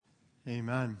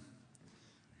Amen.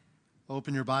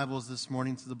 Open your Bibles this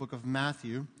morning to the book of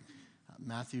Matthew.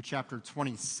 Matthew chapter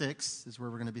 26 is where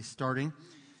we're going to be starting.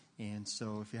 And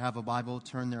so if you have a Bible,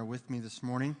 turn there with me this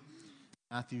morning.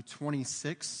 Matthew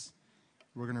 26.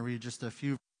 We're going to read just a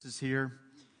few verses here,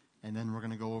 and then we're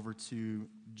going to go over to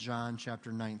John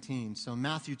chapter 19. So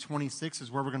Matthew 26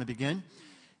 is where we're going to begin.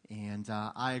 And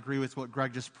I agree with what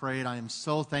Greg just prayed. I am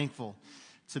so thankful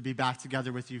to be back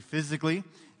together with you physically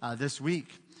this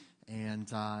week.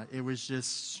 And it was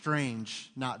just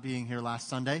strange not being here last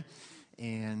Sunday.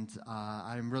 And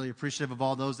I'm really appreciative of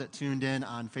all those that tuned in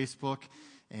on Facebook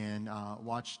and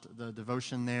watched the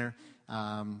devotion there.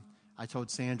 I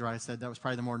told Sandra, I said that was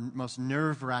probably the most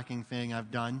nerve-wracking thing I've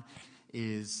done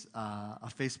is a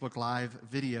Facebook Live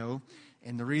video.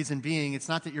 And the reason being, it's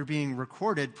not that you're being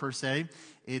recorded per se,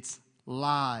 it's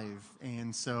live.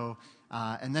 And so,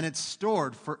 and then it's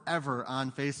stored forever on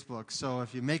Facebook. So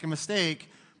if you make a mistake,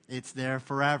 it's there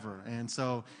forever. And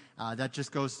so that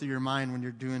just goes through your mind when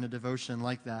you're doing a devotion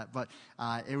like that. But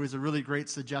it was a really great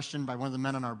suggestion by one of the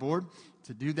men on our board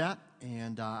to do that.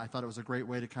 And I thought it was a great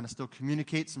way to kind of still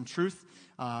communicate some truth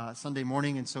Sunday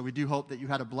morning. And so we do hope that you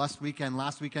had a blessed weekend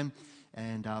last weekend.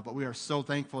 And but we are so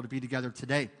thankful to be together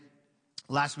today.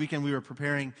 Last weekend we were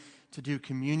preparing to do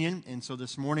communion. And so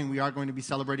this morning we are going to be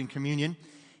celebrating communion.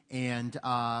 And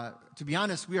to be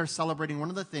honest, we are celebrating one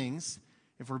of the things,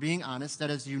 if we're being honest, that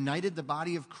has united the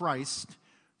body of Christ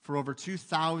for over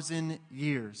 2,000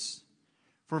 years.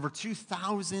 For over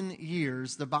 2,000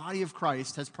 years, the body of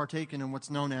Christ has partaken in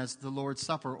what's known as the Lord's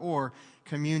Supper or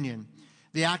communion.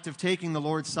 The act of taking the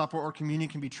Lord's Supper or communion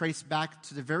can be traced back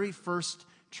to the very first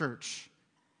church.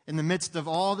 In the midst of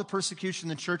all the persecution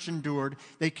the church endured,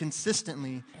 they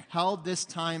consistently held this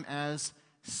time as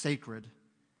sacred.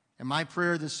 And my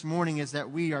prayer this morning is that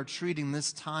we are treating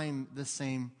this time the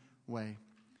same way.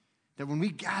 That when we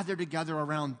gather together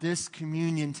around this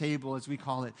communion table, as we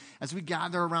call it, as we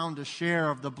gather around to share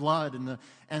of the blood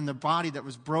and the body that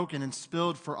was broken and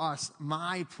spilled for us,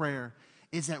 my prayer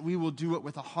is that we will do it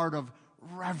with a heart of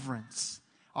reverence,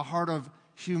 a heart of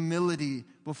humility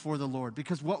before the Lord.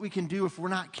 Because what we can do if we're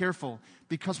not careful,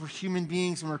 because we're human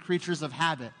beings and we're creatures of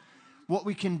habit, what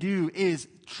we can do is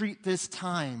treat this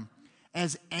time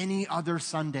as any other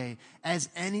Sunday, as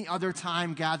any other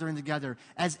time gathering together,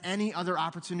 as any other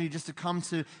opportunity just to come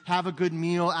to have a good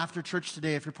meal after church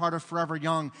today. If you're part of Forever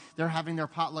Young, they're having their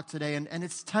potluck today, and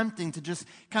it's tempting to just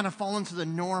kind of fall into the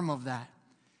norm of that.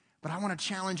 But I want to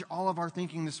challenge all of our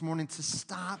thinking this morning to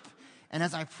stop, and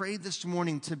as I prayed this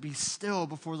morning, to be still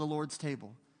before the Lord's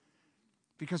table.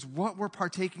 Because what we're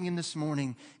partaking in this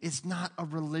morning is not a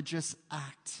religious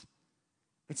act.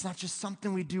 It's not just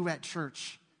something we do at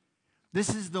church.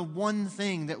 This is the one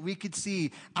thing that we could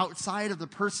see outside of the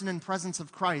person and presence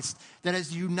of Christ that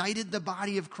has united the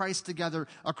body of Christ together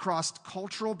across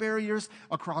cultural barriers,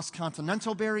 across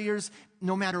continental barriers.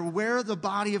 No matter where the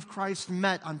body of Christ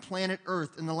met on planet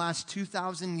Earth in the last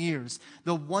 2,000 years,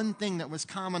 the one thing that was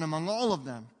common among all of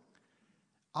them,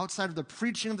 outside of the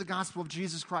preaching of the gospel of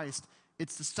Jesus Christ,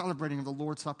 it's the celebrating of the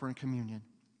Lord's Supper and communion.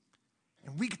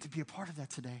 And we get to be a part of that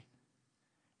today.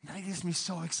 And that gets me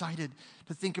so excited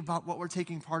to think about what we're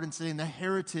taking part in today and the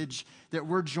heritage that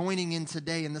we're joining in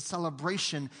today and the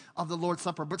celebration of the Lord's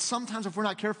Supper. But sometimes if we're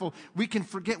not careful, we can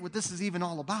forget what this is even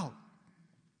all about.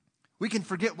 We can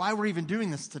forget why we're even doing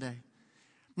this today.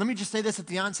 Let me just say this at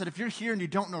the onset. If you're here and you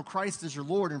don't know Christ as your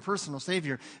Lord and personal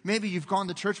Savior, maybe you've gone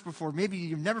to church before, maybe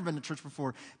you've never been to church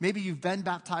before, maybe you've been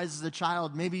baptized as a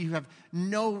child, maybe you have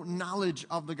no knowledge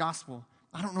of the gospel.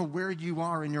 I don't know where you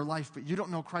are in your life, but you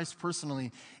don't know Christ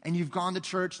personally, and you've gone to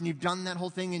church, and you've done that whole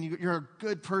thing, and you're a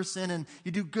good person, and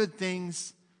you do good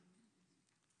things.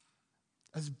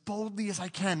 As boldly as I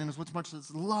can, and as much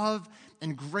as love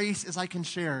and grace as I can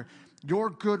share, your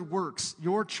good works,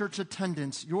 your church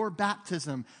attendance, your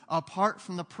baptism, apart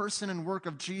from the person and work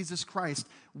of Jesus Christ,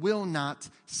 will not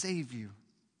save you.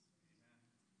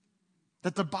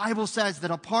 That the Bible says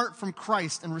that apart from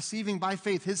Christ and receiving by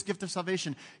faith his gift of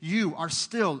salvation, you are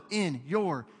still in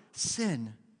your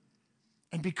sin.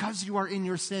 And because you are in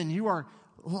your sin, you are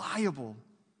liable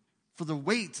for the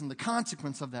weight and the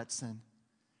consequence of that sin.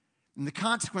 And the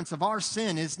consequence of our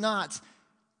sin is not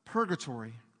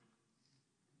purgatory.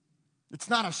 It's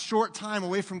not a short time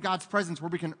away from God's presence where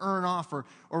we can earn off or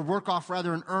work off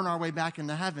rather and earn our way back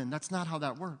into heaven. That's not how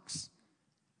that works.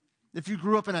 If you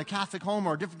grew up in a Catholic home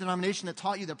or a different denomination that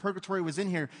taught you that purgatory was in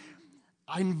here,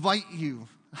 I invite you.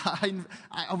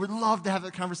 I would love to have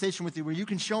a conversation with you where you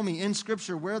can show me in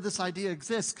Scripture where this idea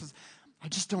exists, because I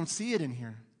just don't see it in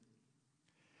here.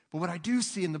 But what I do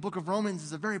see in the book of Romans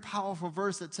is a very powerful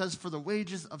verse that says, "For the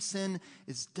wages of sin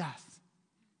is death."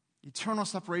 Eternal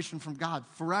separation from God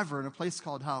forever in a place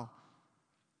called hell.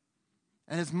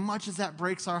 And as much as that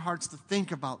breaks our hearts to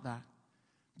think about that,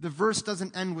 the verse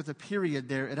doesn't end with a period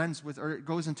there. It ends with, or it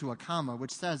goes into a comma,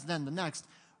 which says then the next,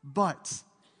 but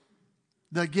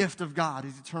the gift of God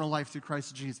is eternal life through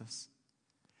Christ Jesus.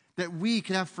 That we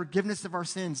can have forgiveness of our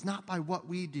sins, not by what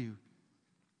we do,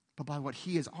 but by what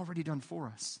He has already done for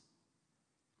us.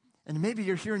 And maybe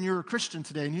you're here and you're a Christian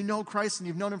today, and you know Christ and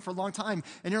you've known Him for a long time,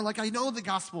 and you're like, I know the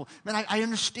gospel. Man, I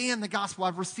understand the gospel.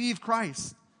 I've received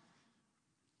Christ.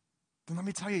 Then let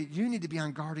me tell you, you need to be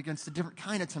on guard against a different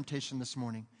kind of temptation this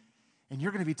morning. And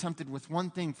you're going to be tempted with one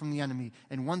thing from the enemy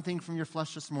and one thing from your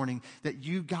flesh this morning, that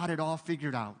you got it all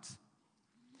figured out.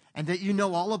 And that you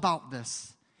know all about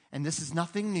this. And this is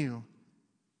nothing new.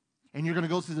 And you're going to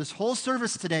go through this whole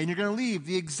service today, and you're going to leave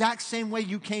the exact same way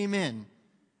you came in.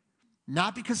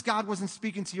 Not because God wasn't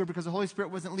speaking to you or because the Holy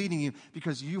Spirit wasn't leading you,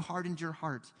 because you hardened your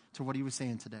heart to what He was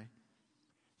saying today.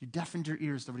 You deafened your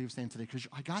ears to what He was saying today because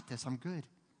I got this, I'm good.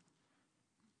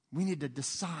 We need to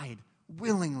decide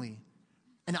willingly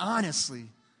and honestly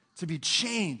to be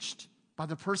changed by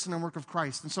the person and work of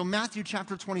Christ. And so Matthew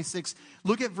chapter 26,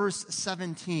 look at verse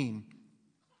 17.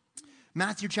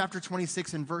 Matthew chapter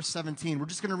 26 and verse 17. We're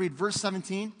just going to read verse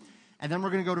 17, and then we're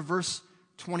going to go to verse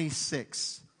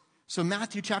 26. So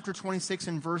Matthew chapter 26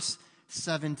 and verse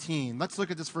 17. Let's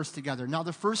look at this verse together. Now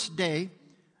the first day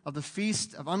of the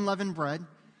feast of unleavened bread,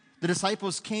 the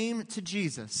disciples came to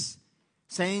Jesus,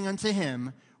 saying unto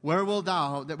Him, Where wilt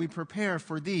thou that we prepare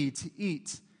for thee to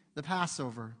eat the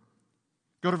Passover?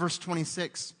 Go to verse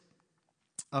 26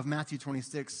 of Matthew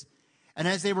 26. And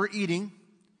as they were eating,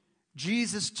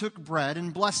 Jesus took bread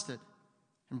and blessed it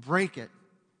and brake it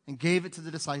and gave it to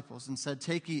the disciples and said,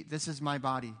 Take, eat, this is my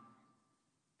body.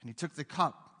 And He took the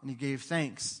cup and He gave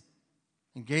thanks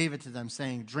and gave it to them,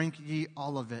 saying, Drink ye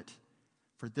all of it,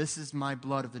 for this is my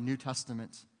blood of the New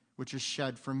Testament, which is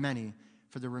shed for many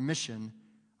for the remission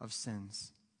of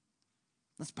sins.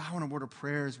 Let's bow in a word of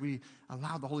prayer as we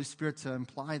allow the Holy Spirit to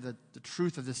imply the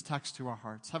truth of this text to our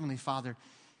hearts. Heavenly Father,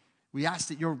 we ask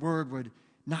that your word would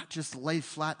not just lay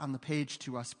flat on the page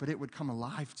to us, but it would come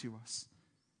alive to us.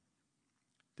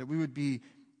 That we would be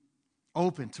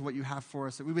open to what you have for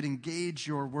us, that we would engage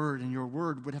your word, and your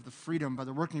word would have the freedom by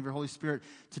the working of your Holy Spirit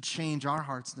to change our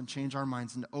hearts and to change our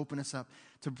minds and to open us up,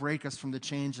 to break us from the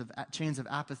chains of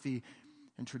apathy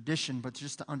and tradition, but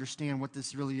just to understand what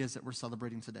this really is that we're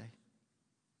celebrating today.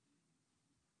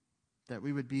 That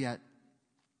we would be at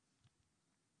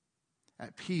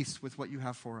peace with what you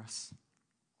have for us.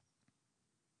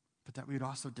 But that we would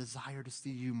also desire to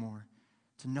see you more,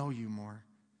 to know you more,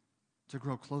 to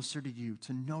grow closer to you,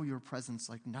 to know your presence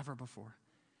like never before.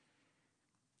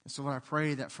 And so Lord, I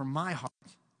pray that from my heart,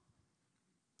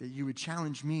 that you would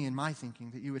challenge me in my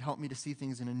thinking, that you would help me to see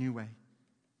things in a new way.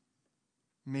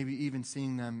 Maybe even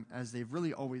seeing them as they've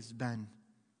really always been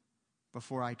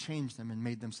before I changed them and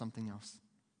made them something else.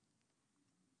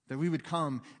 That we would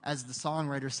come, as the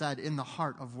songwriter said, in the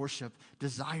heart of worship,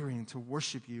 desiring to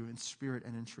worship you in spirit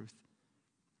and in truth.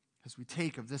 As we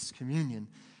take of this communion,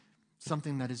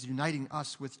 something that is uniting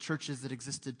us with churches that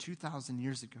existed 2,000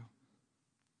 years ago,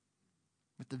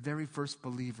 with the very first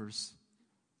believers,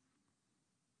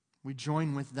 we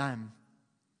join with them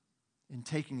in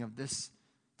taking of this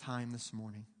time this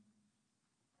morning.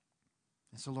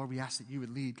 And so, Lord, we ask that you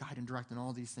would lead, guide, and direct in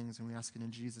all these things, and we ask it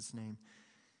in Jesus' name.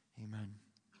 Amen.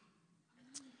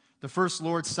 The first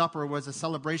Lord's Supper was a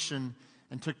celebration,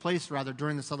 and took place,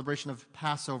 during the celebration of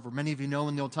Passover. Many of you know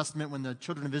in the Old Testament, when the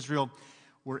children of Israel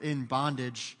were in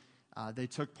bondage, they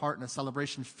took part in a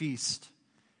celebration feast.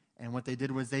 And what they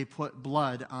did was they put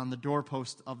blood on the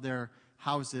doorpost of their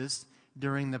houses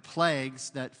during the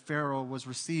plagues that Pharaoh was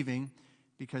receiving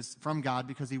from God,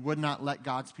 because he would not let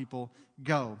God's people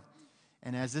go.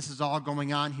 And as this is all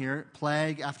going on here,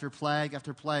 plague after plague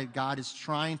after plague, God is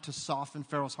trying to soften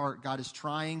Pharaoh's heart. God is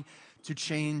trying to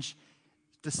change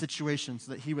the situation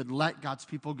so that he would let God's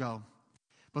people go.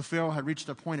 But Pharaoh had reached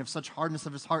a point of such hardness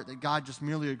of his heart that God just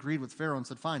merely agreed with Pharaoh and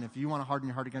said, fine, if you want to harden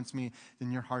your heart against me,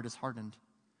 then your heart is hardened.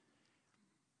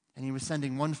 And he was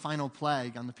sending one final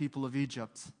plague on the people of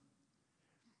Egypt.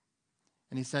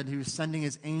 And he said he was sending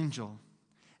his angel,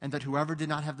 and that whoever did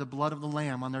not have the blood of the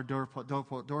lamb on their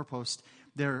doorpost,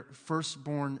 their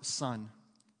firstborn son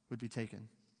would be taken.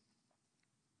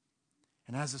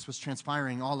 And as this was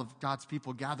transpiring, all of God's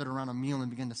people gathered around a meal and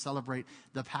began to celebrate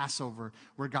the Passover,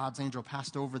 where God's angel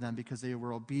passed over them because they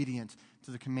were obedient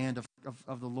to the command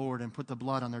of the Lord and put the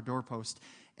blood on their doorpost.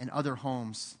 And other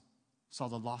homes saw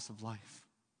the loss of life.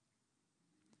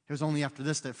 It was only after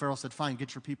this that Pharaoh said, fine,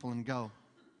 get your people and go.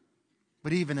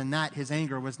 But even in that, his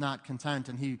anger was not content,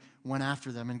 and he went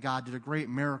after them, and God did a great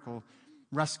miracle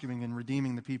rescuing and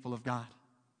redeeming the people of God.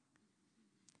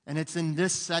 And it's in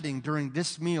this setting, during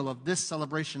this meal of this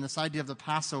celebration, this idea of the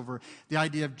Passover, the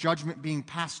idea of judgment being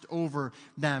passed over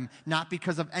them, not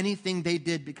because of anything they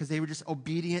did, because they were just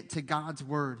obedient to God's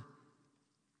word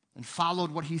and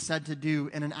followed what he said to do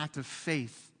in an act of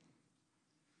faith,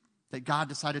 that God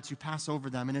decided to pass over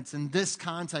them. And it's in this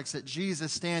context that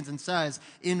Jesus stands and says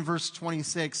in verse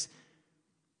 26,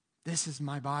 "This is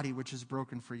my body which is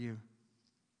broken for you.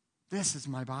 This is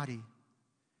my body."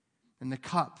 And the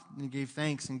cup, and he gave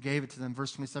thanks and gave it to them.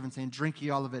 Verse 27 saying, "Drink ye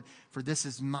all of it, for this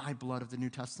is my blood of the New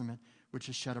Testament, which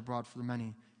is shed abroad for the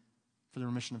many, for the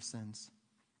remission of sins."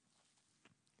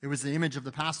 It was the image of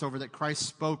the Passover that Christ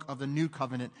spoke of the new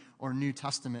covenant or New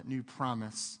Testament, new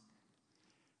promise.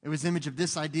 It was the image of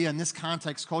this idea in this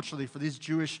context culturally for these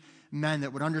Jewish men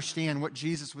that would understand what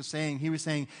Jesus was saying. He was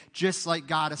saying, just like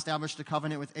God established a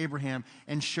covenant with Abraham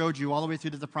and showed you all the way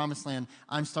through to the promised land,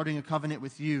 I'm starting a covenant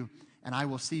with you, and I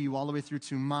will see you all the way through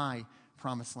to my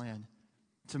promised land,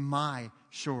 to my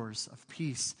shores of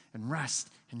peace and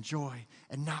rest and joy,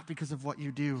 and not because of what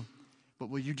you do, but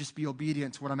will you just be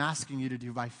obedient to what I'm asking you to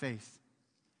do by faith?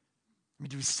 I mean,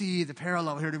 do we see the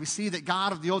parallel here? Do we see that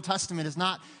God of the Old Testament is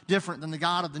not different than the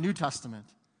God of the New Testament?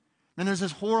 And there's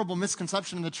this horrible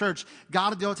misconception in the church.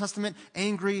 God of the Old Testament,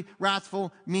 angry,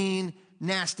 wrathful, mean,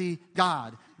 nasty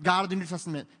God. God of the New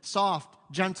Testament, soft,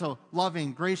 gentle,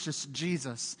 loving, gracious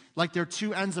Jesus. Like they're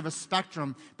two ends of a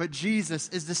spectrum, but Jesus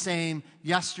is the same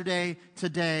yesterday,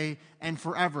 today, and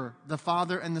forever. The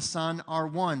Father and the Son are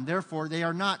one. Therefore, they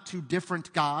are not two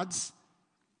different gods.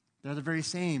 They're the very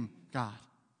same God.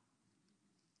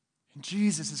 And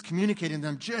Jesus is communicating to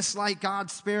them, just like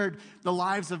God spared the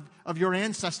lives of your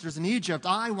ancestors in Egypt,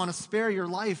 I want to spare your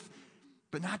life,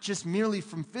 but not just merely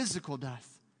from physical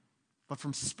death, but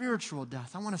from spiritual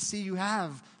death. I want to see you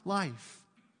have life.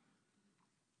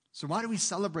 So why do we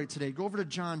celebrate today? Go over to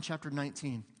John chapter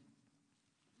 19.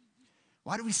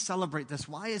 Why do we celebrate this?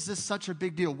 Why is this such a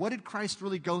big deal? What did Christ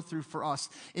really go through for us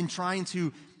in trying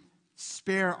to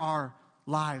spare our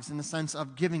lives in the sense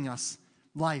of giving us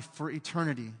life for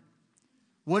eternity?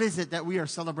 What is it that we are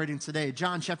celebrating today?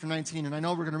 John chapter 19, and I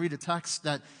know we're going to read a text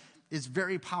that is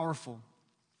very powerful.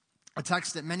 A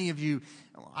text that many of you,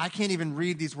 I can't even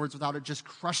read these words without it just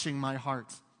crushing my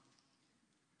heart.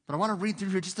 But I want to read through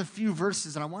here just a few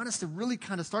verses, and I want us to really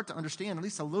kind of start to understand at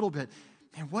least a little bit,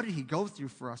 man, what did he go through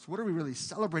for us? What are we really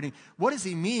celebrating? What does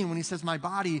he mean when he says, my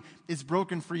body is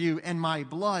broken for you and my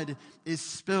blood is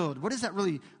spilled? What does that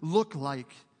really look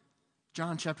like?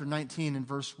 John chapter 19 and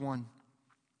verse 1.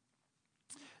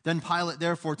 Then Pilate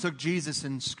therefore took Jesus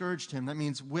and scourged him. That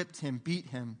means whipped him, beat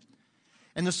him.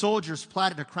 And the soldiers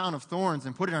platted a crown of thorns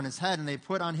and put it on his head, and they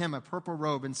put on him a purple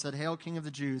robe and said, Hail, King of the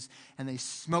Jews. And they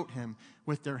smote him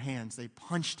with their hands. They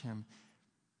punched him.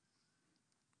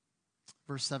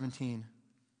 Verse 17.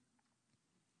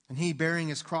 And he, bearing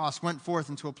his cross, went forth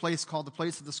into a place called the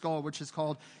place of the skull, which is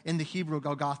called in the Hebrew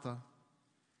Golgotha,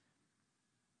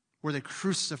 where they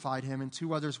crucified him and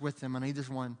two others with him on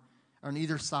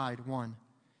either side, one,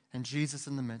 and Jesus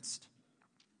in the midst.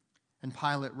 And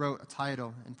Pilate wrote a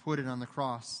title and put it on the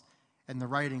cross, and the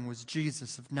writing was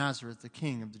Jesus of Nazareth, the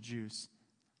King of the Jews.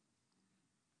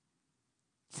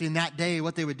 See, in that day,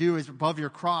 what they would do is above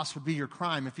your cross would be your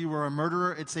crime. If you were a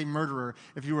murderer, it's a murderer.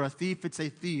 If you were a thief, it's a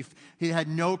thief. He had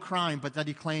no crime but that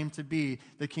he claimed to be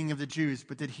the King of the Jews.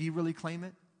 But did he really claim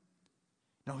it?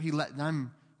 No, he let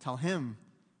them tell him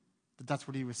that that's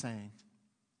what he was saying.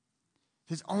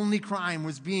 His only crime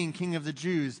was being King of the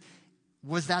Jews.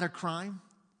 Was that a crime?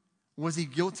 Was he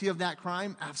guilty of that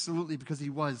crime? Absolutely, because he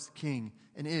was king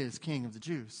and is King of the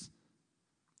Jews.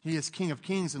 He is King of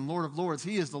kings and Lord of lords.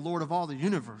 He is the Lord of all the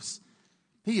universe.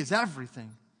 He is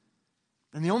everything.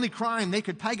 And the only crime they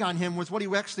could peg on him was what he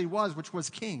actually was, which was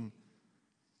king.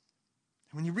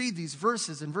 And when you read these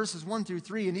verses, in verses 1 through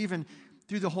 3, and even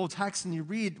through the whole text, and you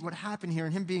read what happened here,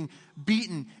 and him being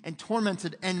beaten and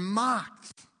tormented and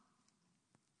mocked,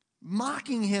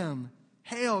 mocking him,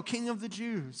 Hail, King of the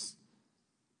Jews.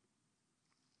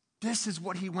 This is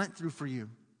what he went through for you.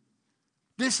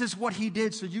 This is what he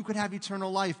did so you could have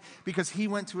eternal life, because he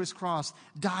went to his cross,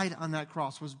 died on that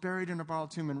cross, was buried in a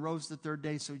borrowed tomb, and rose the third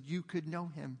day so you could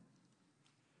know him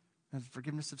and the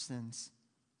forgiveness of sins.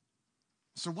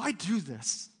 So why do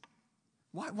this?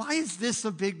 Why is this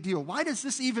a big deal? Why does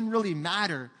this even really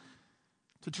matter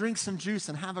to drink some juice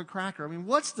and have a cracker? I mean,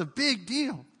 what's the big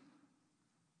deal?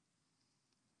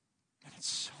 And it's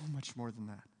so much more than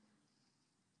that.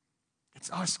 It's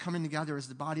us coming together as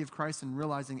the body of Christ and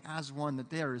realizing as one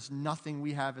that there is nothing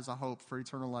we have as a hope for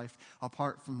eternal life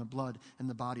apart from the blood and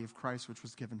the body of Christ, which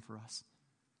was given for us.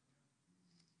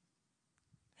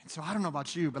 And so I don't know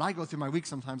about you, but I go through my week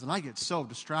sometimes and I get so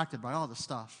distracted by all the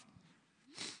stuff.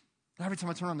 Every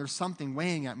time I turn on, there's something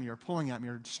weighing at me or pulling at me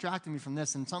or distracting me from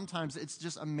this. And sometimes it's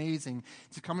just amazing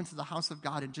to come into the house of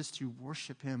God and just to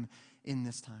worship him in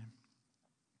this time.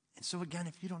 And so again,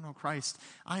 if you don't know Christ,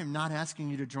 I am not asking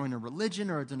you to join a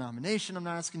religion or a denomination. I'm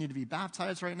not asking you to be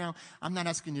baptized right now. I'm not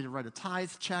asking you to write a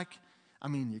tithe check. I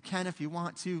mean, you can if you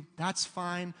want to. That's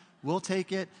fine. We'll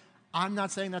take it. I'm not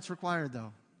saying that's required,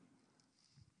 though.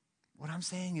 What I'm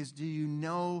saying is, do you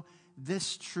know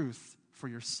this truth for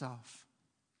yourself?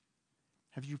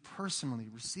 Have you personally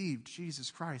received Jesus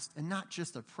Christ? And not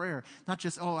just a prayer, not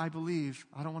just, oh, I believe,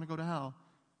 I don't want to go to hell.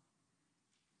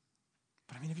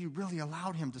 But I mean, have you really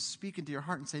allowed him to speak into your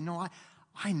heart and say, no,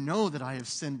 I know that I have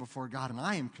sinned before God and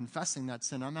I am confessing that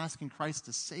sin. I'm asking Christ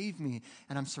to save me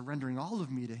and I'm surrendering all of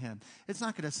me to him. It's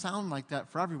not going to sound like that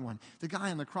for everyone. The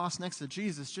guy on the cross next to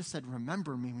Jesus just said,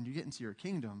 remember me when you get into your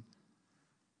kingdom.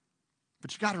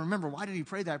 But you got to remember, why did he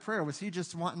pray that prayer? Was he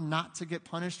just wanting not to get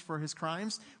punished for his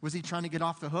crimes? Was he trying to get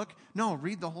off the hook? No,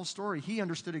 read the whole story. He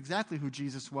understood exactly who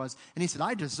Jesus was. And he said,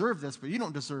 I deserve this, but you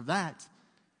don't deserve that.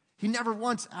 He never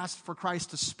once asked for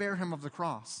Christ to spare him of the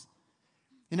cross.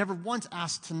 He never once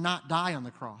asked to not die on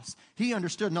the cross. He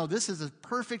understood, no, this is a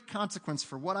perfect consequence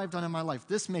for what I've done in my life.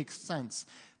 This makes sense.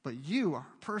 But you are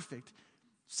a perfect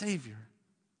Savior.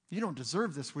 You don't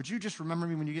deserve this. Would you just remember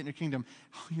me when you get in your kingdom?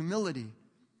 Humility,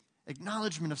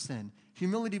 acknowledgement of sin,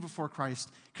 humility before Christ,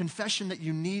 confession that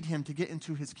you need him to get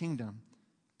into his kingdom.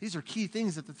 These are key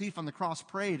things that the thief on the cross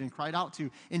prayed and cried out to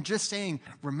in just saying,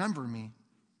 remember me.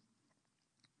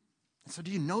 So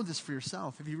do you know this for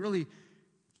yourself? Have you really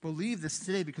believed this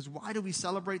today? Because why do we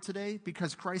celebrate today?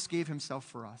 Because Christ gave himself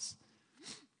for us.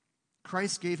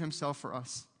 Christ gave himself for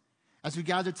us. As we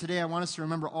gather today, I want us to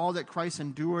remember all that Christ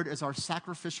endured as our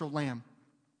sacrificial lamb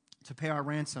to pay our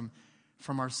ransom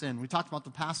from our sin. We talked about the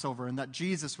Passover and that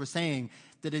Jesus was saying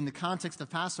that in the context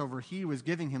of Passover, he was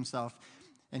giving himself,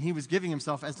 and he was giving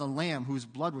himself as the lamb whose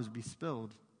blood was be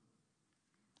spilled.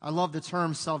 I love the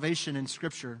term salvation in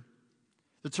Scripture.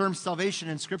 The term salvation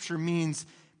in Scripture means,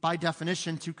 by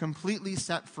definition, to completely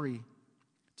set free,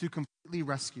 to completely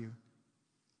rescue,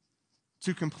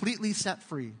 to completely set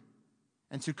free,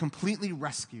 and to completely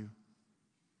rescue.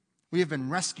 We have been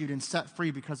rescued and set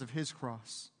free because of his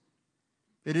cross.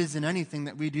 It isn't anything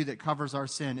that we do that covers our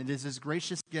sin. It is his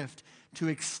gracious gift to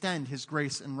extend his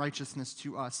grace and righteousness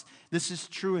to us. This is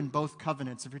true in both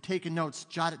covenants. If you're taking notes,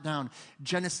 jot it down.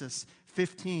 Genesis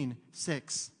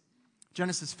 15:6.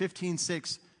 Genesis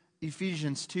 15:6,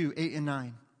 Ephesians 2:8 and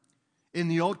 9. In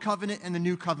the old covenant and the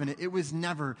new covenant, it was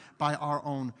never by our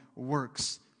own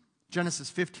works.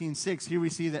 Genesis 15:6, here we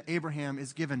see that Abraham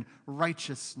is given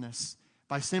righteousness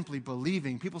by simply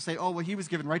believing. People say, oh, well, he was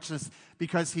given righteousness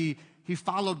because he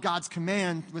followed God's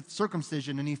command with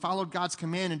circumcision, and he followed God's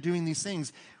command in doing these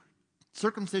things.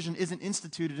 Circumcision isn't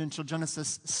instituted until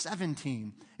Genesis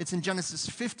 17. It's in Genesis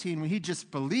 15 when he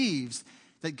just believes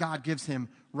that God gives him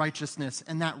righteousness.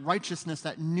 And that righteousness,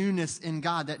 that newness in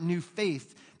God, that new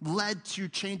faith led to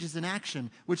changes in action,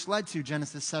 which led to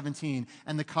Genesis 17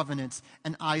 and the covenants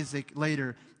and Isaac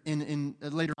later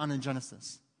on in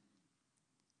Genesis.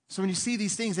 So when you see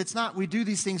these things, it's not we do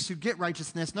these things to get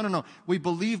righteousness. No. We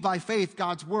believe by faith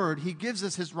God's word. He gives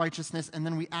us his righteousness, and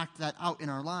then we act that out in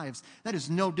our lives. That is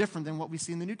no different than what we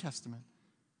see in the New Testament.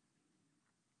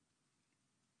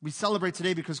 We celebrate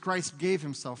today because Christ gave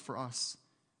himself for us,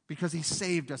 because he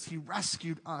saved us. He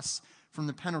rescued us from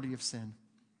the penalty of sin.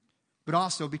 But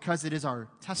also because it is our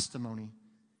testimony.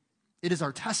 It is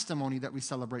our testimony that we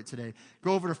celebrate today.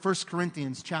 Go over to 1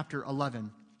 Corinthians chapter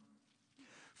 11.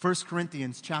 1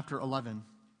 Corinthians chapter 11.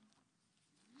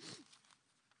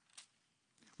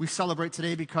 We celebrate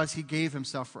today because he gave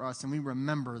himself for us, and we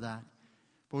remember that.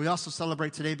 But we also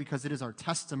celebrate today because it is our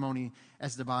testimony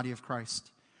as the body of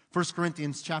Christ. 1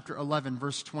 Corinthians chapter 11,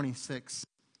 verse 26.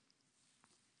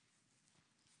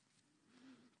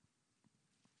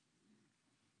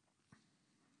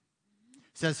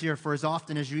 It says here, for as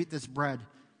often as you eat this bread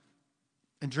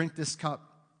and drink this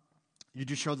cup, you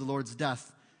do show the Lord's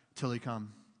death till he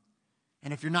come.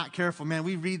 And if you're not careful, man,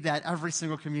 we read that every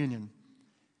single communion.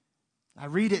 I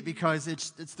read it because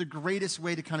it's the greatest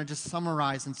way to kind of just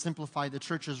summarize and simplify the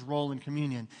church's role in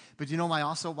communion. But do you know why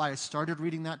I started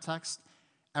reading that text?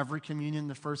 Every communion,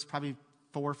 the first probably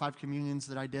 4 or 5 communions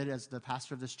that I did as the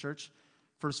pastor of this church,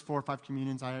 first 4 or 5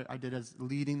 communions I did as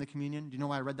leading the communion. Do you know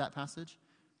why I read that passage?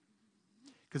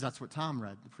 Because that's what Tom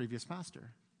read, the previous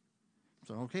pastor.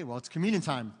 So, okay, well, it's communion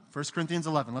time. 1 Corinthians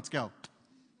 11, let's go.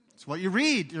 It's what you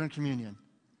read during communion.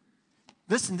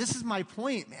 Listen, this is my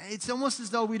point, man. It's almost as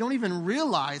though we don't even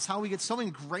realize how we get so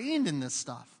ingrained in this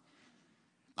stuff.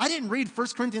 I didn't read 1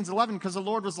 Corinthians 11 because the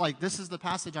Lord was like, this is the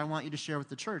passage I want you to share with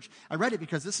the church. I read it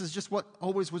because this is just what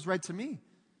always was read to me.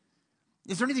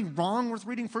 Is there anything wrong with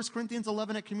reading 1 Corinthians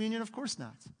 11 at communion? Of course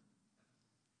not.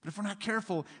 But if we're not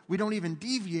careful, we don't even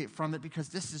deviate from it because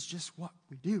this is just what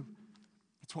we do.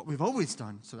 It's what we've always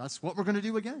done, so that's what we're going to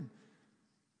do again.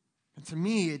 And to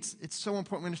me, it's so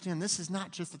important we understand this is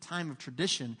not just a time of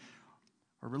tradition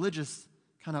or religious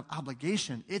kind of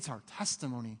obligation. It's our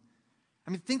testimony.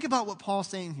 I mean, think about what Paul's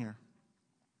saying here.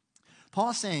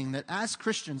 Paul's saying that as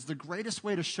Christians, the greatest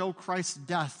way to show Christ's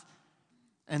death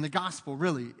and the gospel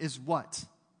really is what?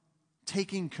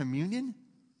 Taking communion?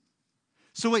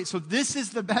 So this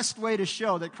is the best way to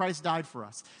show that Christ died for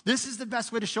us. This is the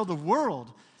best way to show the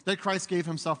world that Christ gave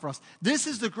himself for us. This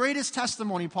is the greatest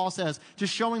testimony, Paul says, to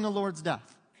showing the Lord's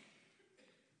death.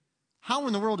 How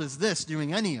in the world is this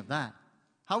doing any of that?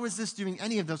 How is this doing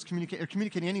any of those,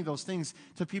 communicating any of those things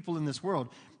to people in this world?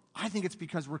 I think it's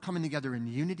because we're coming together in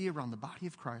unity around the body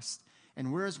of Christ,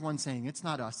 and we're as one saying, it's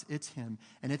not us, it's him,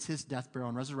 and it's his death, burial,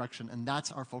 and resurrection, and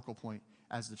that's our focal point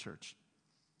as the church.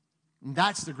 And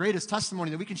that's the greatest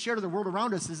testimony that we can share to the world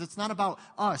around us, is it's not about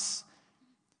us.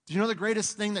 Do you know the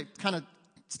greatest thing that kind of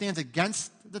stands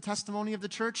against the testimony of the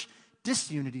church?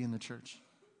 Disunity in the church.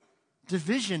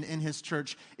 Division in his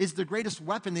church is the greatest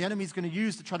weapon the enemy's going to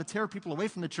use to try to tear people away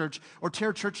from the church or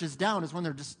tear churches down, is when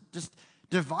they're just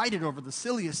divided over the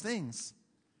silliest things.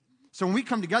 So when we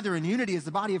come together in unity as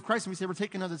the body of Christ and we say we're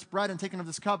taking of this bread and taking of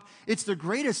this cup, it's the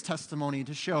greatest testimony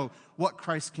to show what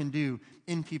Christ can do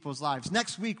in people's lives.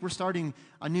 Next week, we're starting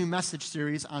a new message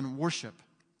series on worship.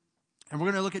 And we're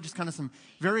going to look at just kind of some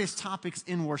various topics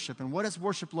in worship. And what does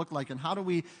worship look like? And how do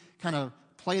we kind of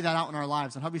play that out in our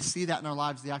lives? And how do we see that in our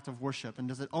lives, the act of worship? And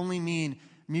does it only mean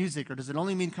music? Or does it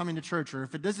only mean coming to church? Or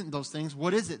if it isn't those things,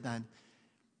 what is it then?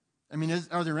 I mean,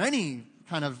 are there any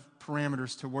kind of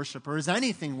parameters to worship? Or is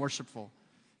anything worshipful?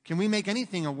 Can we make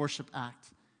anything a worship act?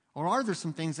 Or are there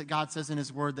some things that God says in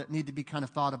his word that need to be kind of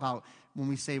thought about when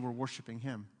we say we're worshiping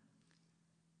him?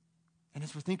 And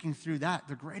as we're thinking through that,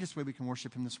 the greatest way we can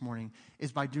worship him this morning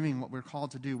is by doing what we're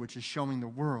called to do, which is showing the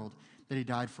world that he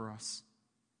died for us.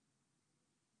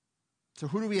 So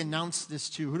who do we announce this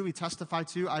to? Who do we testify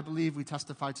to? I believe we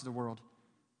testify to the world.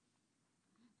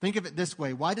 Think of it this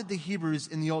way. Why did the Hebrews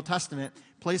in the Old Testament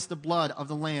place the blood of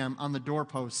the lamb on the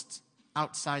doorposts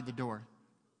outside the door?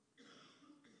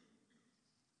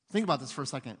 Think about this for a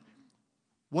second.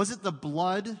 Was it the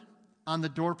blood on the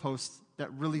doorposts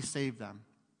that really saved them?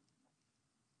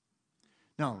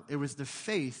 No, it was the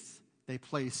faith they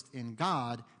placed in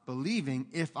God, believing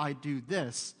if I do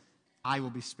this, I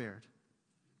will be spared.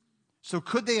 So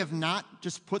could they have not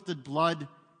just put the blood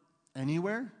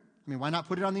anywhere? I mean, why not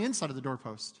put it on the inside of the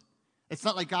doorpost? It's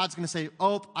not like God's going to say,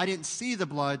 oh, I didn't see the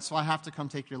blood, so I have to come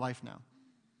take your life now.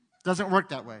 It doesn't work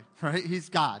that way, right? He's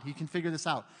God. He can figure this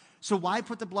out. So why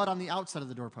put the blood on the outside of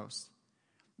the doorpost?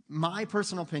 My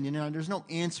personal opinion, and there's no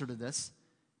answer to this,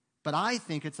 but I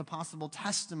think it's a possible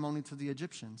testimony to the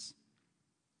Egyptians.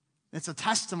 It's a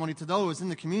testimony to those in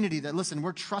the community that, listen,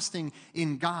 we're trusting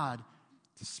in God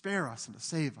to spare us and to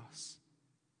save us.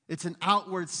 It's an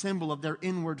outward symbol of their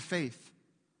inward faith.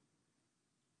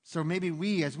 So maybe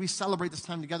we, as we celebrate this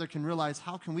time together, can realize,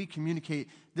 how can we communicate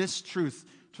this truth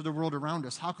to the world around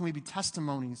us? How can we be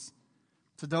testimonies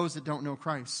to those that don't know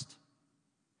Christ?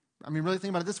 I mean, really think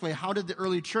about it this way. How did the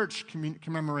early church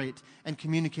commemorate and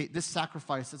communicate this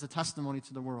sacrifice as a testimony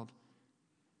to the world?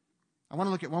 I want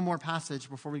to look at one more passage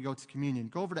before we go to communion.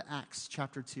 Go over to Acts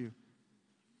chapter 2.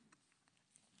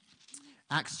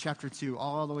 Acts chapter 2,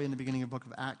 all the way in the beginning of the book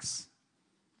of Acts.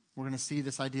 We're going to see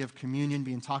this idea of communion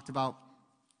being talked about.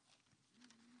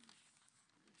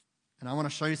 And I want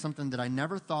to show you something that I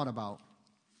never thought about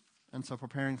until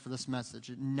preparing for this message.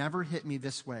 It never hit me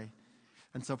this way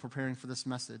until preparing for this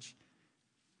message.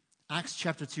 Acts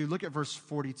chapter 2, look at verse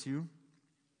 42.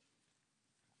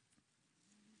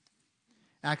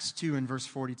 Acts 2 and verse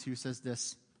 42 says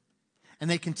this: "And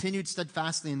they continued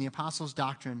steadfastly in the apostles'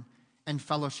 doctrine and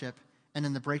fellowship, and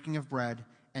in the breaking of bread,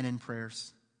 and in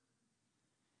prayers.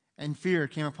 And fear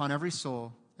came upon every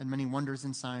soul, and many wonders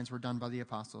and signs were done by the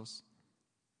apostles.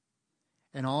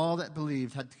 And all that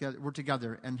believed were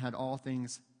together and had all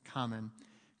things common."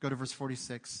 Go to verse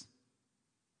 46.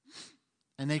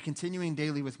 "And they continuing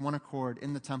daily with one accord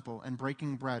in the temple, and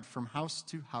breaking bread from house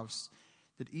to house,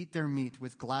 did eat their meat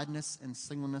with gladness and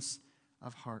singleness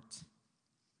of heart."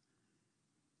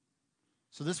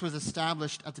 So this was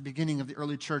established at the beginning of the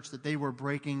early church, that they were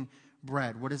breaking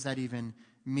bread. What does that even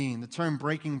mean? The term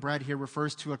breaking bread here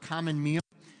refers to a common meal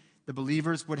the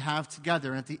believers would have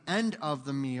together. And at the end of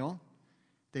the meal,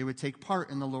 they would take part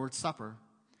in the Lord's Supper.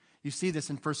 You see this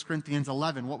in 1 Corinthians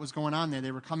 11. What was going on there?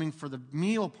 They were coming for the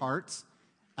meal parts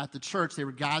at the church. They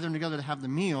were gathering together to have the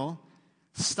meal,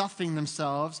 stuffing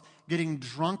themselves, getting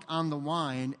drunk on the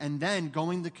wine, and then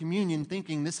going to communion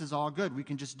thinking this is all good. We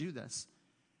can just do this.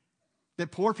 The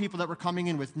poor people that were coming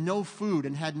in with no food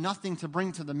and had nothing to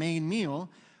bring to the main meal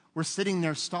were sitting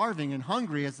there starving and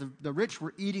hungry as the rich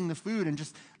were eating the food and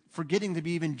just forgetting to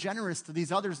be even generous to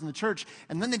these others in the church.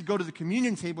 And then they'd go to the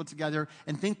communion table together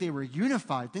and think they were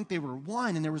unified, think they were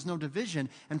one, and there was no division.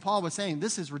 And Paul was saying,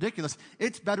 this is ridiculous.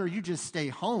 It's better you just stay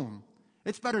home.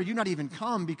 It's better you not even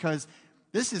come, because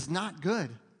this is not good.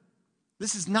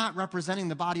 This is not representing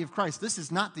the body of Christ. This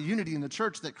is not the unity in the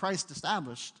church that Christ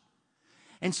established.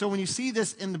 And so when you see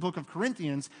this in the book of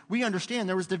Corinthians, we understand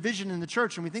there was division in the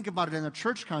church, and we think about it in a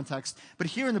church context. But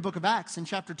here in the book of Acts, in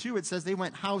chapter 2, it says they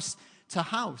went house to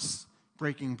house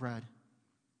breaking bread.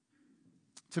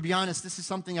 To be honest, this is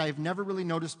something I have never really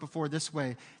noticed before this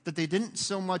way, that they didn't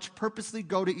so much purposely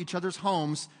go to each other's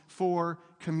homes for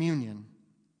communion,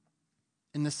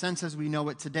 in the sense as we know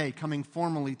it today, coming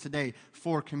formally today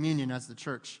for communion as the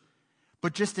church.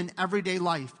 But just in everyday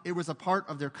life, it was a part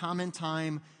of their common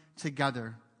time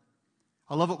together.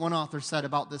 I love what one author said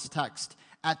about this text.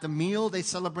 At the meal, they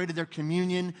celebrated their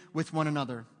communion with one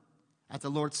another. At the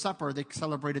Lord's Supper, they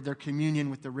celebrated their communion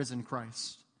with the risen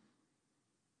Christ.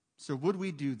 So would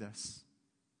we do this?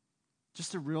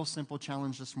 Just a real simple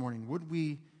challenge this morning. Would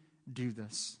we do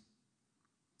this?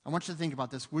 I want you to think about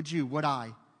this. Would I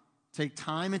take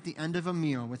time at the end of a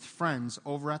meal with friends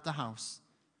over at the house,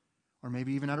 or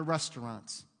maybe even at a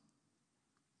restaurant?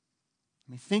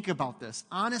 I mean, think about this.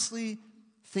 Honestly,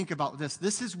 think about this.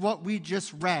 This is what we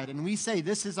just read, and we say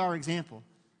this is our example.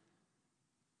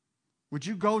 Would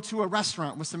you go to a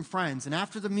restaurant with some friends, and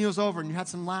after the meal's over and you had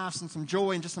some laughs and some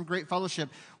joy and just some great fellowship,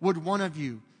 would one of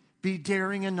you be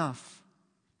daring enough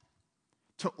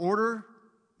to order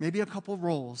maybe a couple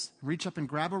rolls, reach up and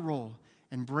grab a roll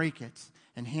and break it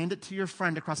and hand it to your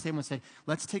friend across the table and say,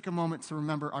 let's take a moment to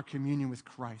remember our communion with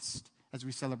Christ as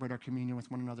we celebrate our communion with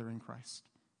one another in Christ?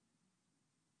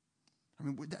 I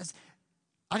mean,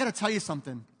 I got to tell you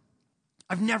something.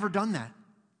 I've never done that.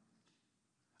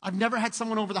 I've never had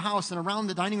someone over the house and around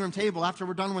the dining room table after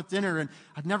we're done with dinner, and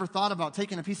I've never thought about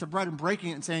taking a piece of bread and breaking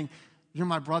it and saying, you're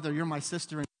my brother, you're my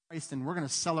sister in Christ, and we're going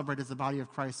to celebrate as the body of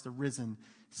Christ, the risen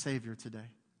Savior today.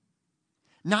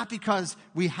 Not because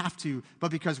we have to,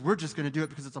 but because we're just going to do it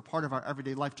because it's a part of our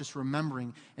everyday life, just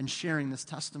remembering and sharing this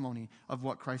testimony of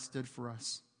what Christ did for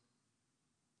us.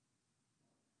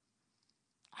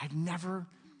 I've never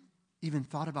even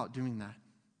thought about doing that.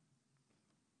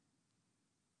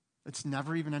 It's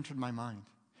never even entered my mind.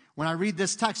 When I read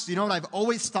this text, you know what I've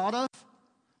always thought of?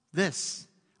 This.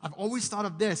 I've always thought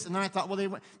of this. And then I thought, well,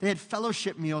 they had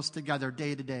fellowship meals together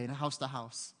day to day and house to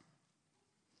house.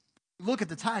 Look at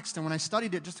the text, and when I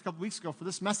studied it just a couple weeks ago for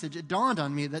this message, it dawned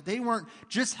on me that they weren't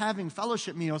just having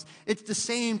fellowship meals. It's the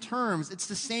same terms. It's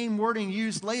the same wording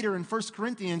used later in 1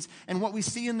 Corinthians and what we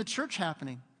see in the church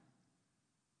happening.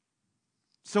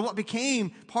 So what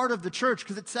became part of the church,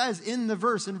 because it says in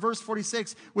verse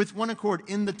 46, with one accord,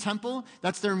 in the temple,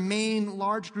 that's their main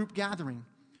large group gathering.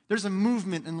 There's a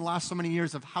movement in the last so many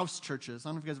years of house churches. I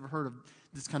don't know if you guys have ever heard of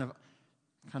this kind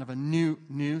of a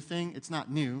new thing. It's not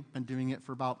new. Been doing it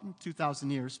for about 2,000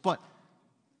 years. But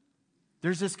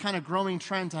there's this kind of growing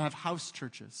trend to have house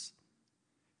churches.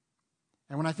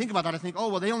 And when I think about that, I think, oh,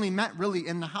 well, they only met really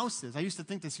in the houses. I used to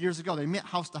think this years ago. They met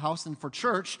house to house and for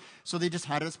church, so they just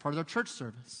had it as part of their church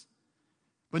service.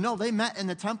 But no, they met in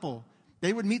the temple.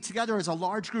 They would meet together as a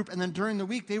large group, and then during the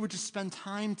week, they would just spend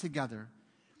time together.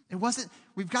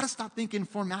 We've got to stop thinking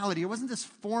formality. It wasn't this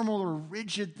formal or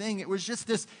rigid thing. It was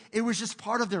just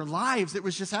part of their lives. It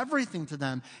was just everything to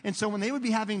them. And so when they would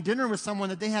be having dinner with someone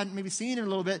that they hadn't maybe seen in a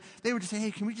little bit, they would just say,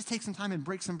 hey, can we just take some time and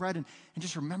break some bread and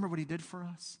just remember what he did for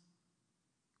us?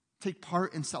 Take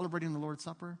part in celebrating the Lord's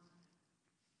Supper.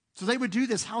 So they would do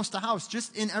this house to house,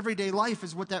 just in everyday life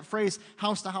is what that phrase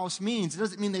house to house means. It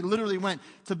doesn't mean they literally went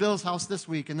to Bill's house this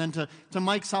week and then to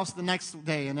Mike's house the next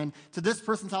day and then to this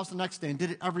person's house the next day and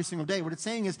did it every single day. What it's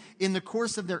saying is in the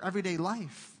course of their everyday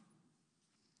life,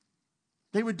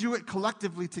 they would do it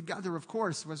collectively together, of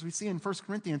course, as we see in 1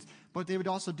 Corinthians, but they would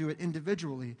also do it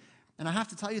individually. And I have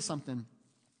to tell you something.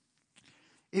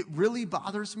 It really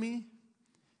bothers me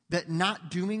that not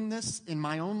doing this in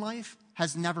my own life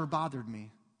has never bothered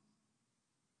me.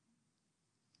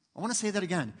 I want to say that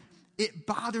again. It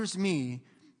bothers me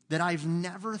that I've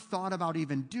never thought about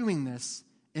even doing this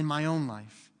in my own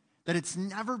life. That it's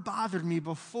never bothered me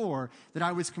before that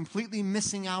I was completely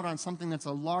missing out on something that's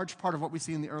a large part of what we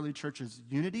see in the early churches,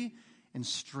 unity and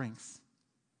strength.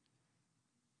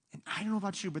 And I don't know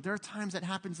about you, but there are times that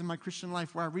happens in my Christian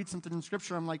life where I read something in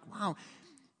Scripture, I'm like, wow,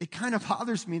 it kind of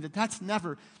bothers me that's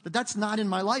not in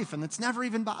my life, and it's never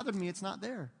even bothered me. It's not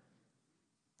there.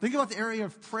 Think about the area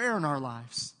of prayer in our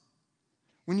lives.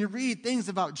 When you read things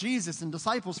about Jesus and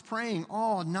disciples praying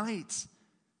all night,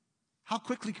 how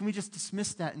quickly can we just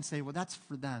dismiss that and say, well, that's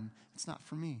for them. It's not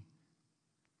for me.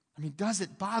 I mean, does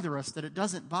it bother us that it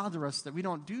doesn't bother us that we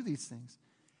don't do these things?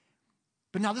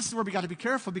 But now this is where we got to be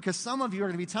careful, because some of you are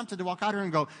going to be tempted to walk out here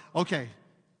and go, okay,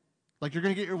 like you're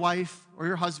going to get your wife or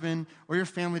your husband or your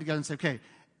family together and say, okay,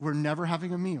 we're never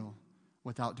having a meal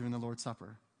without doing the Lord's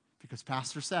Supper, because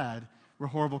Pastor said we're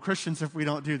horrible Christians if we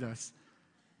don't do this.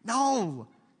 No,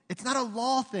 it's not a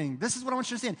law thing. This is what I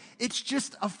want you to understand. It's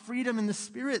just a freedom in the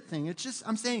spirit thing.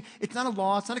 I'm saying it's not a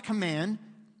law, it's not a command,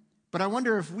 but I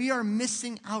wonder if we are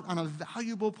missing out on a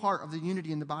valuable part of the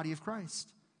unity in the body of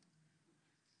Christ.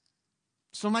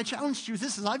 So my challenge to you is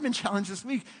this, I've been challenged this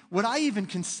week, would I even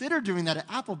consider doing that at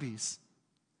Applebee's?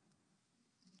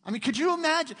 I mean, could you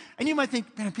imagine? And you might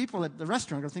think, man, people at the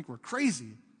restaurant are going to think we're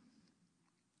crazy.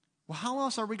 Well, how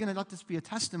else are we going to let this be a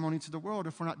testimony to the world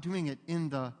if we're not doing it in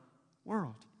the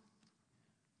world?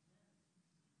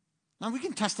 Now, we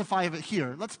can testify of it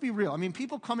here. Let's be real. I mean,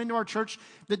 people come into our church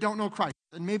that don't know Christ.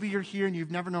 And maybe you're here and you've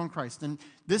never known Christ. And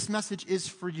this message is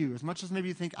for you. As much as maybe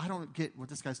you think, I don't get what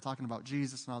this guy's talking about,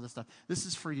 Jesus and all this stuff. This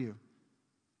is for you.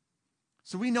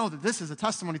 So we know that this is a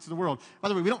testimony to the world. By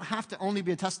the way, we don't have to only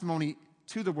be a testimony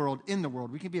to the world in the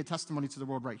world. We can be a testimony to the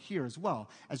world right here as well,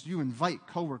 as you invite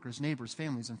coworkers, neighbors,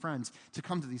 families, and friends to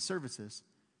come to these services.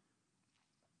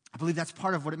 I believe that's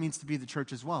part of what it means to be the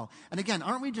church as well. And again,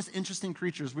 aren't we just interesting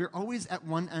creatures? We're always at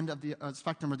one end of the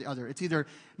spectrum or the other. It's either,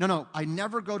 no, I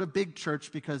never go to big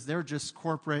church because they're just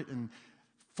corporate and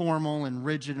formal and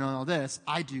rigid and all this.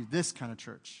 I do this kind of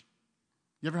church.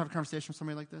 You ever have a conversation with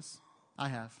somebody like this? I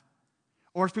have.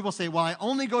 Or if people say, well, I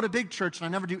only go to big church and I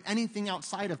never do anything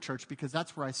outside of church because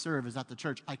that's where I serve, is at the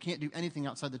church. I can't do anything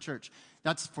outside the church.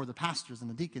 That's for the pastors and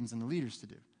the deacons and the leaders to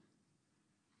do.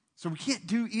 So we can't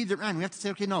do either end. We have to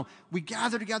say, okay, no, we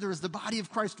gather together as the body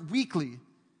of Christ weekly.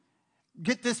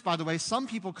 Get this, by the way, some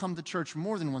people come to church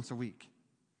more than once a week.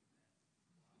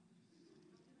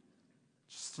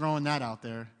 Just throwing that out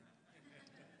there.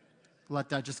 Let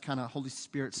that just kind of Holy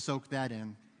Spirit soak that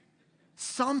in.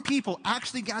 Some people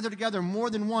actually gather together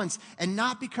more than once, and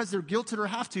not because they're guilted or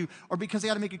have to, or because they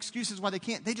got to make excuses why they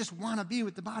can't. They just want to be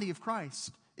with the body of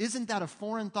Christ. Isn't that a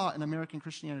foreign thought in American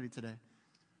Christianity today?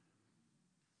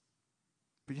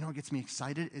 But you know what gets me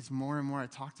excited is more and more I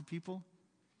talk to people.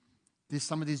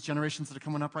 Some of these generations that are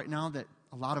coming up right now that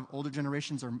a lot of older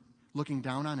generations are looking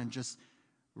down on and just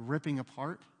ripping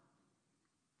apart.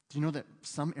 Do you know that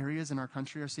some areas in our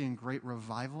country are seeing great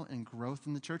revival and growth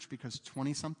in the church because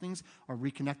 20-somethings are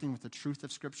reconnecting with the truth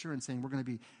of Scripture and saying we're going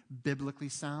to be biblically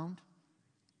sound?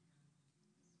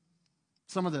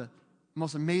 Some of the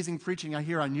most amazing preaching I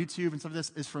hear on YouTube and some of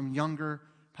this is from younger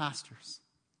pastors.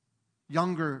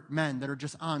 Younger men that are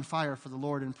just on fire for the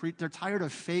Lord, and they're tired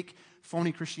of fake,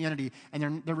 phony Christianity,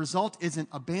 and their result isn't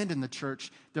abandon the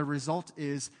church. Their result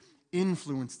is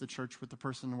influence the church with the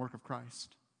person and work of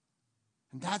Christ.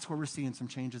 And that's where we're seeing some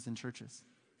changes in churches.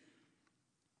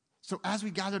 So as we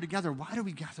gather together, why do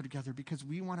we gather together? Because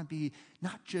we want to be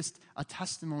not just a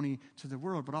testimony to the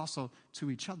world, but also to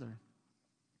each other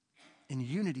in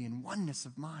unity and oneness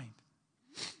of mind.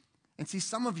 And see,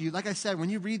 some of you, like I said, when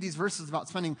you read these verses about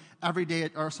spending every day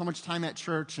or so much time at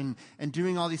church and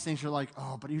doing all these things, you're like,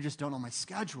 oh, but you just don't know my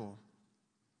schedule.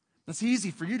 That's easy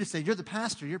for you to say. You're the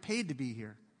pastor. You're paid to be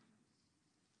here.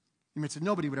 You might say,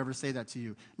 nobody would ever say that to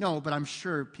you. No, but I'm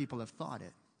sure people have thought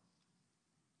it.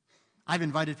 I've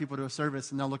invited people to a service,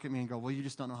 and they'll look at me and go, well, you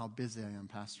just don't know how busy I am,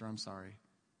 Pastor. I'm sorry.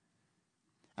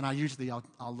 And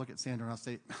I'll look at Sandra and I'll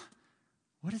say,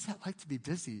 what is that like to be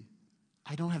busy?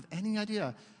 I don't have any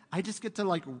idea. I just get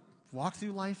to walk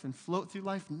through life and float through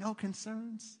life, no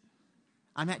concerns.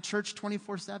 I'm at church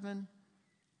 24/7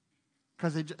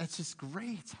 because it's just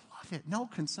great. I love it. No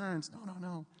concerns.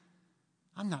 No.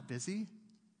 I'm not busy.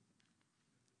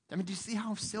 I mean, do you see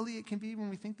how silly it can be when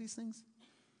we think these things?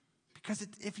 Because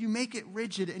if you make it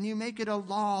rigid and you make it a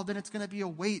law, then it's going to be a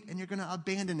weight and you're going to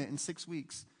abandon it in 6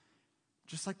 weeks.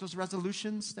 Just like those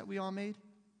resolutions that we all made.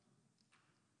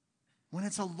 When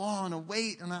it's a law and a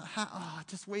weight and it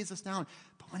just weighs us down.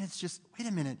 But when it's just, wait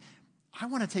a minute, I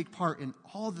want to take part in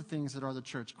all the things that are the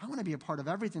church. I want to be a part of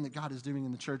everything that God is doing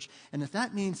in the church. And if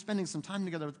that means spending some time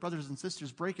together with brothers and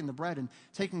sisters, breaking the bread and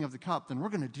taking of the cup, then we're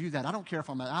going to do that. I don't care if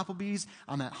I'm at Applebee's,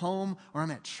 I'm at home, or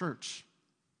I'm at church.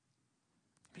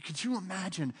 But could you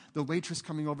imagine the waitress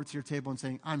coming over to your table and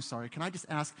saying, I'm sorry, can I just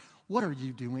ask, what are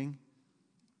you doing?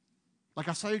 Like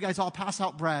I saw you guys all pass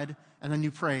out bread, and then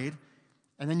you prayed,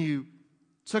 and then you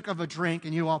took of a drink,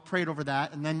 and you all prayed over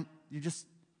that, and then you just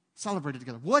celebrated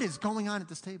together. What is going on at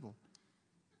this table?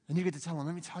 And you get to tell them,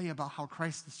 let me tell you about how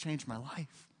Christ has changed my life.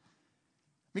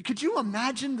 I mean, could you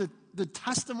imagine the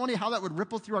testimony, how that would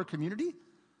ripple through our community?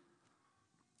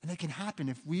 And it can happen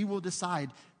if we will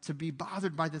decide to be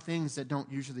bothered by the things that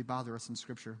don't usually bother us in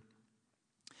Scripture.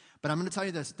 But I'm going to tell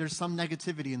you this, there's some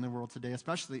negativity in the world today,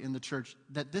 especially in the church,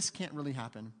 that this can't really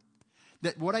happen.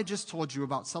 That what I just told you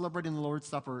about celebrating the Lord's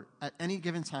Supper at any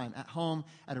given time, at home,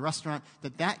 at a restaurant,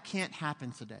 that can't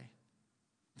happen today.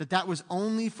 That was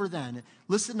only for then.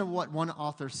 Listen to what one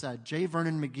author said, J.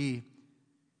 Vernon McGee,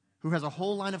 who has a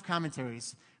whole line of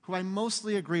commentaries, who I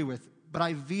mostly agree with, but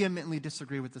I vehemently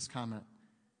disagree with this comment.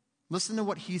 Listen to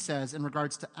what he says in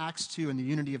regards to Acts 2 and the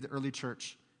unity of the early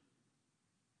church.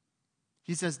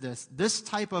 He says this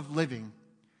type of living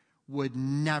would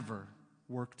never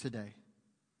work today.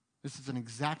 This is an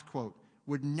exact quote,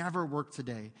 would never work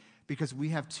today because we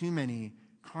have too many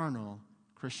carnal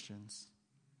Christians.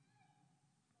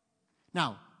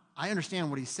 Now, I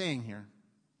understand what he's saying here.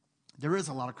 There is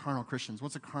a lot of carnal Christians.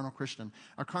 What's a carnal Christian?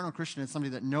 A carnal Christian is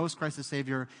somebody that knows Christ as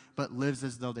Savior but lives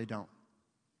as though they don't.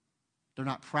 They're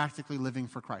not practically living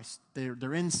for Christ.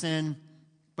 They're in sin,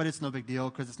 but it's no big deal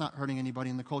because it's not hurting anybody,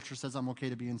 and the culture says I'm okay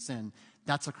to be in sin.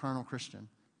 That's a carnal Christian.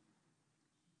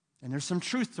 And there's some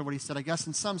truth to what he said, I guess,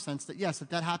 in some sense, that yes, if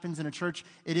that happens in a church,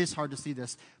 it is hard to see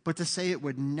this. But to say it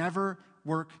would never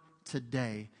work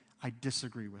today, I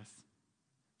disagree with.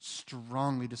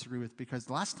 Strongly disagree with, because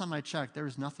the last time I checked, there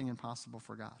is nothing impossible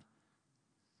for God.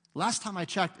 Last time I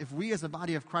checked, if we as a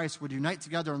body of Christ would unite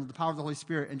together under the power of the Holy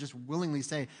Spirit and just willingly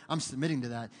say, I'm submitting to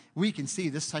that, we can see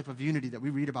this type of unity that we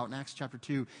read about in Acts chapter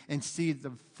 2 and see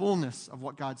the fullness of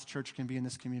what God's church can be in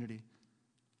this community.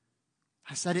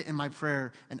 I said it in my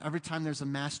prayer, and every time there's a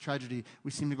mass tragedy,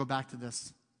 we seem to go back to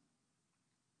this.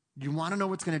 You want to know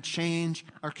what's going to change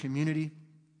our community?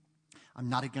 I'm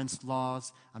not against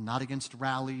laws. I'm not against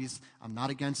rallies. I'm not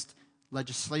against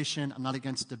legislation. I'm not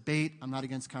against debate. I'm not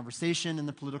against conversation in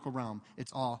the political realm.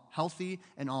 It's all healthy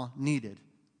and all needed.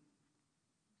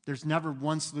 There's never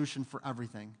one solution for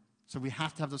everything. So we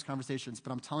have to have those conversations.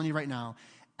 But I'm telling you right now,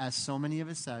 as so many of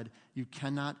us said, you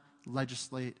cannot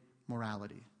legislate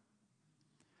morality.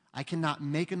 I cannot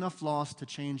make enough laws to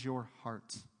change your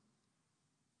heart.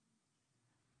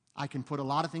 I can put a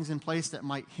lot of things in place that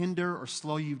might hinder or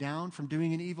slow you down from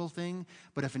doing an evil thing,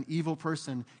 but if an evil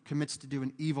person commits to do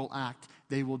an evil act,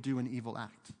 they will do an evil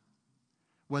act.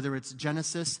 Whether it's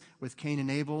Genesis with Cain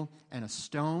and Abel and a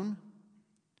stone,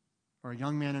 or a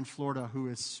young man in Florida who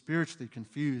is spiritually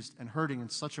confused and hurting in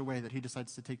such a way that he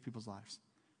decides to take people's lives.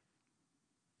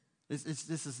 This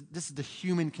is the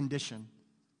human condition.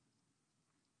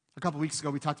 A couple weeks ago,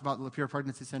 we talked about the Lapeer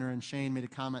Pregnancy Center, and Shane made a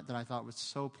comment that I thought was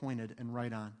so pointed and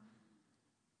right on.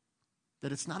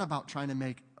 That it's not about trying to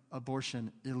make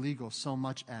abortion illegal so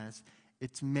much as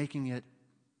it's making it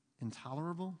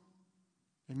intolerable.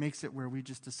 It makes it where we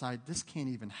just decide this can't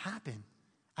even happen.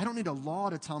 I don't need a law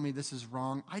to tell me this is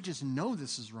wrong. I just know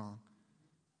this is wrong.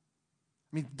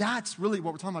 I mean, that's really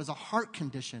what we're talking about, is a heart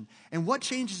condition. And what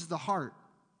changes the heart?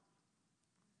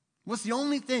 What's the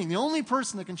only thing, the only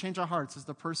person that can change our hearts is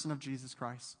the person of Jesus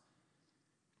Christ.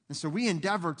 And so we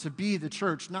endeavor to be the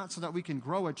church, not so that we can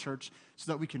grow a church,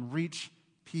 so that we can reach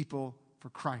people for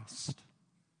Christ.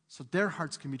 So their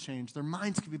hearts can be changed, their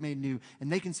minds can be made new,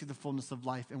 and they can see the fullness of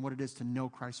life and what it is to know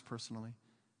Christ personally.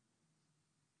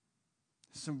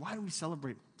 So why do we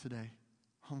celebrate today?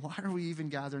 Why are we even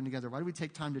gathering together? Why do we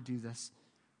take time to do this?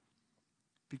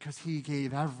 Because he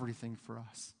gave everything for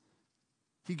us.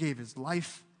 He gave his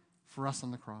life for us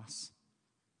on the cross.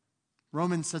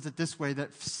 Romans says it this way,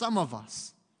 that some of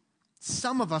us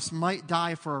might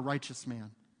die for a righteous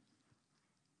man.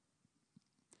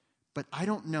 But I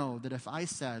don't know that if I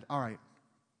said, all right,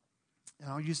 and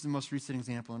I'll use the most recent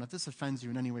example, and if this offends you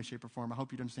in any way, shape, or form, I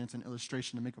hope you'd understand it's an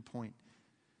illustration to make a point.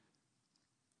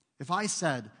 If I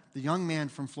said the young man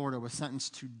from Florida was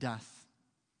sentenced to death,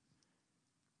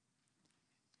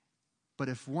 but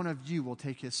if one of you will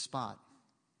take his spot,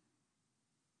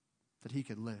 that he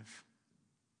could live.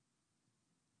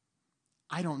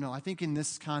 I don't know. I think in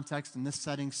this context, in this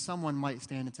setting, someone might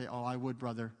stand and say, oh, I would,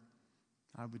 brother.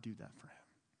 I would do that for him.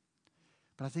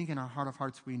 But I think in our heart of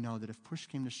hearts, we know that if push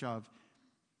came to shove,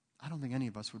 I don't think any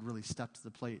of us would really step to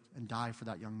the plate and die for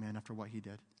that young man after what he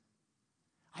did.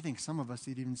 I think some of us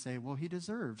would even say, well, he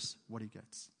deserves what he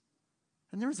gets.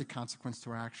 And there is a consequence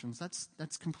to our actions.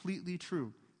 That's completely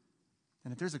true.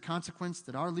 And if there's a consequence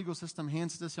that our legal system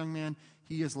hands to this young man,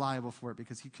 he is liable for it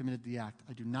because he committed the act.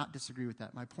 I do not disagree with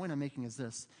that. My point I'm making is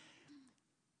this.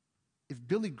 If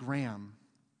Billy Graham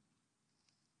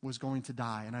was going to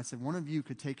die, and I said one of you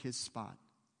could take his spot,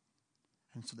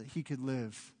 and so that he could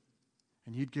live,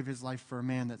 and you'd give his life for a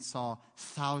man that saw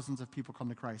thousands of people come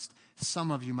to Christ,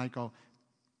 some of you might go,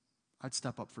 I'd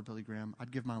step up for Billy Graham.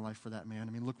 I'd give my life for that man.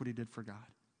 I mean, look what he did for God.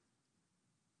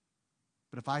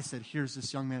 But if I said, here's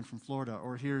this young man from Florida,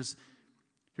 or here's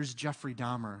Jeffrey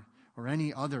Dahmer, or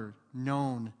any other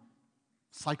known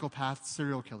psychopath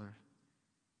serial killer,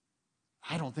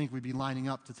 I don't think we'd be lining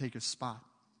up to take his spot.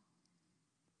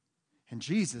 And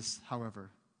Jesus,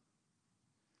 however,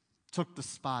 took the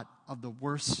spot of the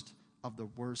worst of the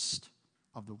worst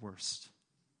of the worst.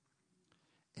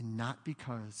 And not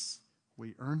because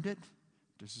we earned it,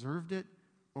 deserved it,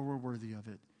 or were worthy of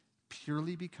it.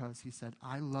 Purely because he said,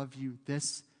 I love you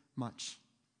this much,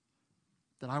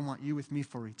 that I want you with me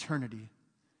for eternity.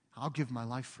 I'll give my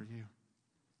life for you.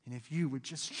 And if you would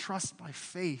just trust by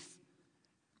faith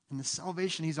in the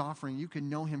salvation he's offering, you can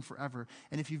know him forever.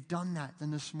 And if you've done that,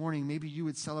 then this morning, maybe you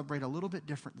would celebrate a little bit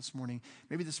different this morning.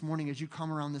 Maybe this morning as you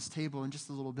come around this table in just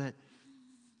a little bit,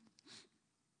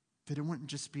 that it wouldn't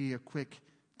just be a quick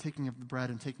taking of the bread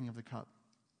and taking of the cup.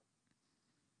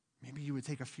 Maybe you would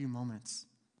take a few moments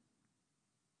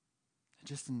and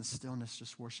just in the stillness,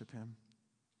 just worship him.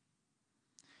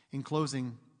 In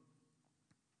closing,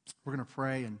 we're going to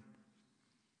pray and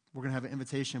we're going to have an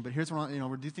invitation. But here's what we're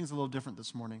going to do things a little different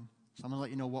this morning. So I'm going to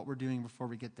let you know what we're doing before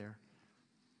we get there.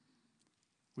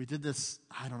 We did this,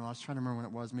 I don't know, I was trying to remember when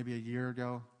it was, maybe a year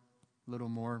ago, a little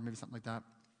more, maybe something like that.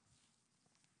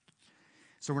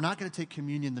 So we're not going to take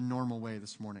communion the normal way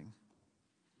this morning.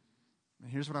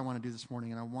 And here's what I want to do this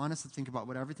morning. And I want us to think about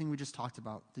what everything we just talked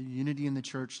about, the unity in the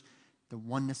church, the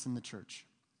oneness in the church.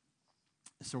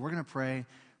 So we're going to pray.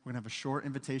 We're going to have a short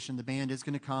invitation. The band is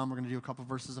going to come. We're going to do a couple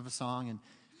verses of a song. And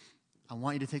I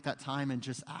want you to take that time and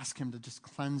just ask him to just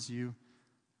cleanse you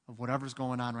of whatever's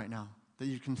going on right now. That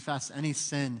you confess any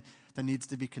sin that needs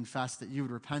to be confessed, that you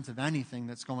would repent of anything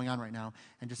that's going on right now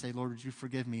and just say, Lord, would you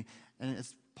forgive me? And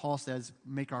as Paul says,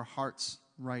 make our hearts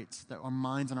right, that our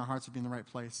minds and our hearts would be in the right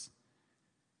place.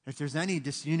 If there's any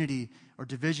disunity or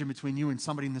division between you and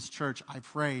somebody in this church, I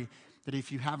pray that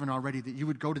if you haven't already, that you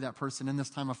would go to that person in this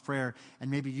time of prayer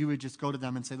and maybe you would just go to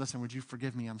them and say, listen, would you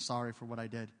forgive me? I'm sorry for what I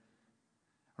did.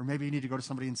 Or maybe you need to go to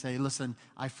somebody and say, listen,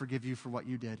 I forgive you for what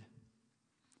you did.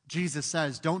 Jesus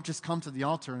says, don't just come to the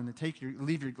altar and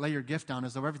lay your gift down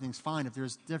as though everything's fine if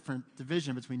there's different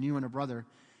division between you and a brother,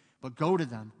 but go to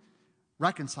them,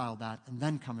 reconcile that, and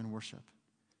then come and worship.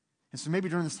 And so maybe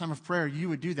during this time of prayer, you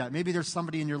would do that. Maybe there's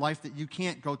somebody in your life that you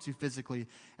can't go to physically,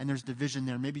 and there's division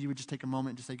there. Maybe you would just take a moment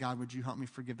and just say, God, would you help me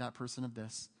forgive that person of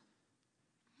this?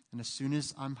 And as soon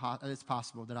as it's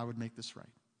possible, that I would make this right.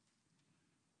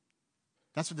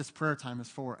 That's what this prayer time is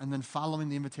for. And then following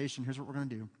the invitation, here's what we're going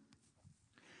to do.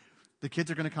 The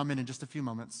kids are going to come in just a few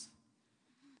moments.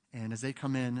 And as they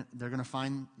come in, they're going to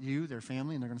find you, their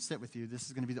family, and they're going to sit with you. This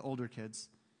is going to be the older kids.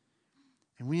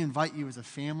 And we invite you as a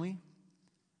family,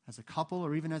 as a couple,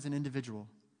 or even as an individual,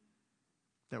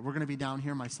 that we're going to be down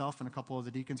here. Myself and a couple of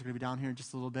the deacons are going to be down here in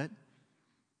just a little bit.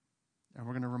 And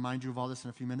we're going to remind you of all this in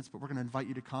a few minutes, but we're going to invite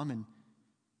you to come, and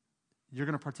you're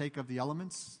going to partake of the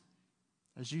elements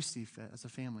as you see fit as a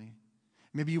family.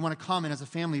 Maybe you want to come and as a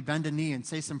family bend a knee and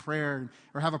say some prayer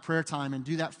or have a prayer time and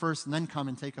do that first and then come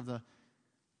and take of the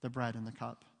bread and the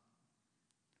cup.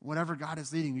 Whatever God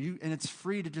is leading you, and it's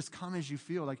free to just come as you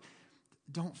feel. Like,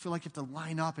 don't feel like you have to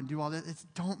line up and do all that.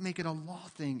 Don't make it a law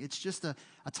thing. It's just a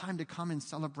time to come and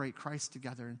celebrate Christ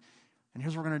together. And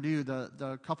here's what we're going to do.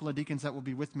 The couple of deacons that will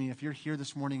be with me, if you're here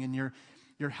this morning and your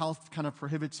health kind of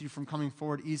prohibits you from coming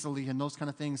forward easily and those kind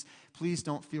of things, please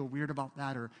don't feel weird about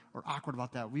that or awkward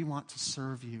about that. We want to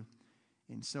serve you.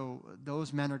 And so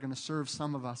those men are going to serve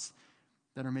some of us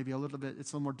that are maybe it's a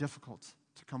little more difficult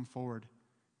to come forward.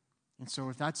 And so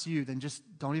if that's you, then just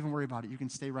don't even worry about it. You can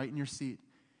stay right in your seat.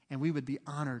 And we would be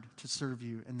honored to serve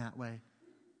you in that way.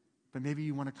 But maybe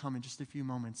you want to come in just a few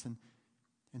moments and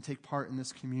take part in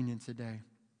this communion today.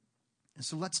 And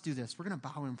so let's do this. We're going to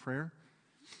bow in prayer.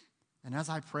 And as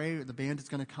I pray, the band is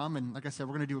going to come. And like I said,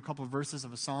 we're going to do a couple of verses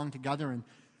of a song together and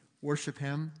worship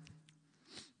him.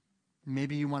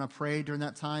 Maybe you want to pray during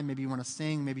that time. Maybe you want to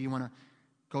sing. Maybe you want to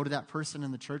go to that person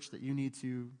in the church that you need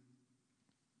to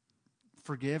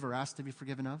forgive or ask to be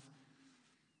forgiven of.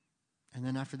 And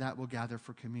then after that, we'll gather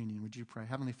for communion. Would you pray?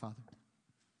 Heavenly Father,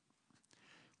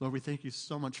 Lord, we thank you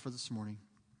so much for this morning.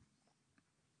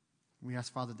 We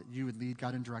ask, Father, that you would lead,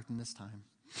 guide, and direct in this time.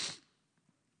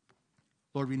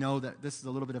 Lord, we know that this is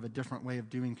a little bit of a different way of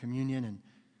doing communion, and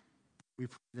we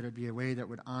pray that it would be a way that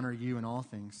would honor you in all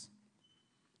things,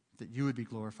 that you would be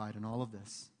glorified in all of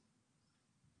this.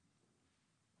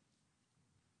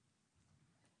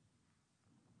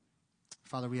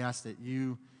 Father, we ask that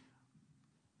you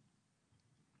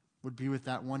would be with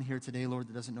that one here today, Lord,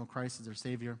 that doesn't know Christ as their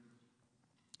Savior,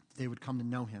 that they would come to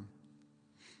know him.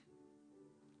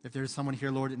 If there's someone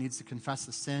here, Lord, that needs to confess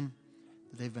the sin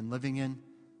that they've been living in,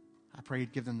 I pray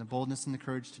you'd give them the boldness and the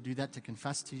courage to do that, to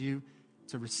confess to you,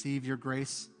 to receive your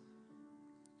grace,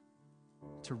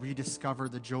 to rediscover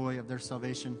the joy of their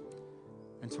salvation,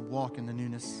 and to walk in the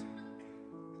newness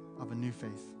of a new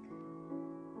faith.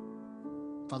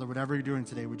 Father, whatever you're doing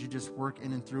today, would you just work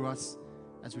in and through us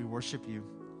as we worship you?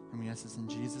 And we ask this in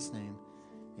Jesus' name.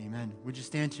 Amen. Would you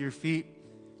stand to your feet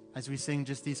as we sing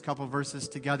just these couple verses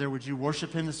together? Would you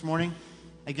worship him this morning?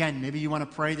 Again, maybe you want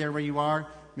to pray there where you are.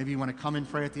 Maybe you want to come and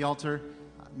pray at the altar.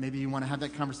 Maybe you want to have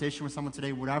that conversation with someone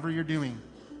today. Whatever you're doing,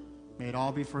 may it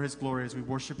all be for his glory as we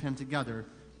worship him together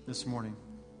this morning.